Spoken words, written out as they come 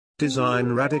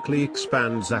Design radically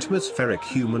expands atmospheric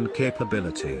human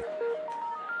capability.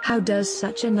 How does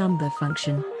such a number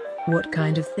function? What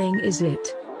kind of thing is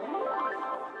it?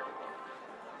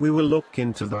 We will look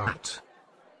into that.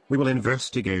 We will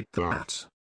investigate that.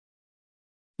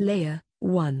 Layer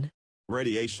 1.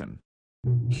 Radiation.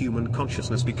 Human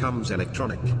consciousness becomes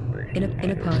electronic.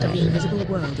 In a part of the invisible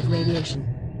world of radiation.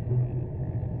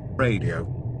 Radio.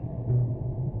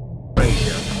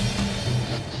 Radio.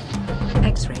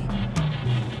 X-ray.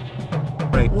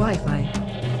 Wi-Fi.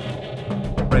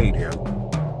 Radio.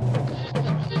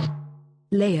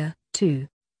 Layer 2.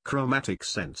 Chromatic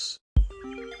sense.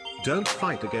 Don't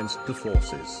fight against the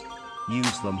forces.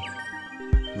 Use them.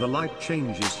 The light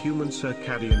changes human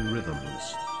circadian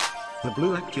rhythms. The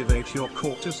blue activates your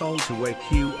cortisol to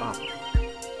wake you up.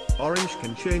 Orange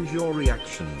can change your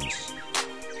reactions.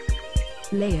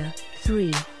 Layer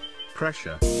 3.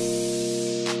 Pressure.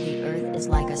 The Earth is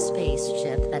like a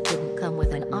spaceship that didn't come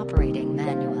with an operating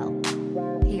manual.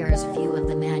 Here's a few of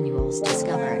the manuals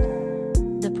discovered.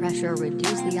 The pressure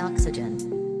reduces the oxygen.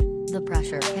 The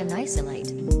pressure can isolate.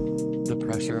 The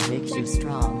pressure makes you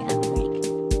strong and weak.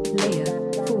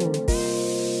 Layer 4.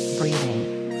 Breathing.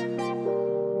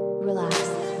 Relax.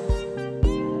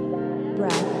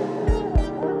 Breath.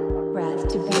 Breath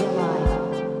to be alive.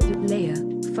 Layer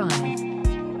 5.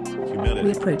 Humidity.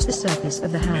 We approach the surface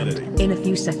of the hand. Humidity. In a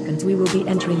few seconds we will be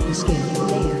entering the skin.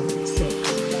 Layer 6.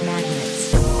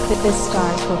 Magnets. The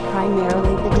stars were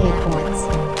primarily the day points.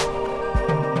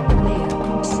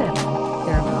 Layer 7.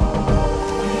 Thermal.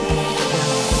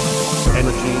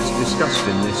 Energies discussed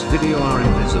in this video are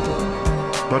invisible.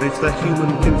 But if the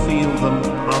human can feel them,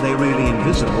 are they really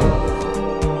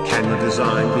invisible? Can the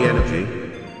design be energy?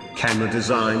 Can the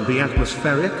design be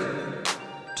atmospheric?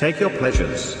 Take your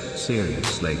pleasures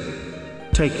seriously.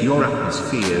 Take your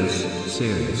atmospheres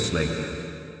seriously.